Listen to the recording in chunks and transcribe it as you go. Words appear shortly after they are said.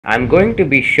I'm going to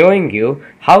be showing you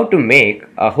how to make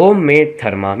a homemade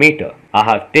thermometer. I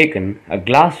have taken a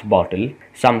glass bottle,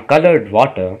 some colored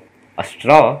water, a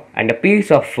straw and a piece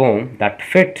of foam that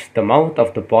fits the mouth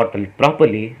of the bottle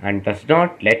properly and does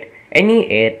not let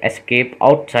any air escape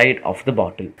outside of the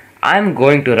bottle. I'm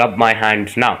going to rub my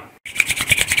hands now.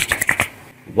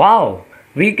 Wow!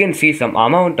 We can see some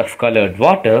amount of colored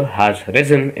water has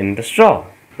risen in the straw.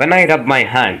 When I rub my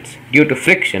hands, due to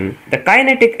friction, the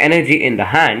kinetic energy in the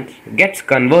hands gets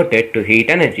converted to heat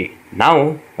energy.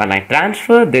 Now, when I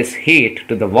transfer this heat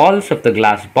to the walls of the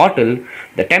glass bottle,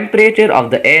 the temperature of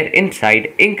the air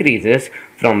inside increases,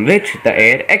 from which the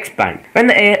air expands. When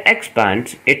the air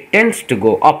expands, it tends to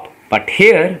go up. But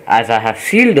here, as I have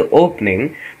sealed the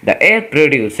opening, the air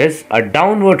produces a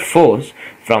downward force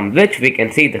from which we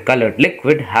can see the colored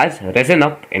liquid has risen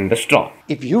up in the straw.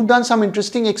 If you've done some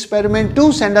interesting experiment,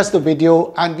 do send us the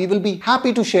video and we will be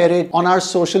happy to share it on our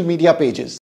social media pages.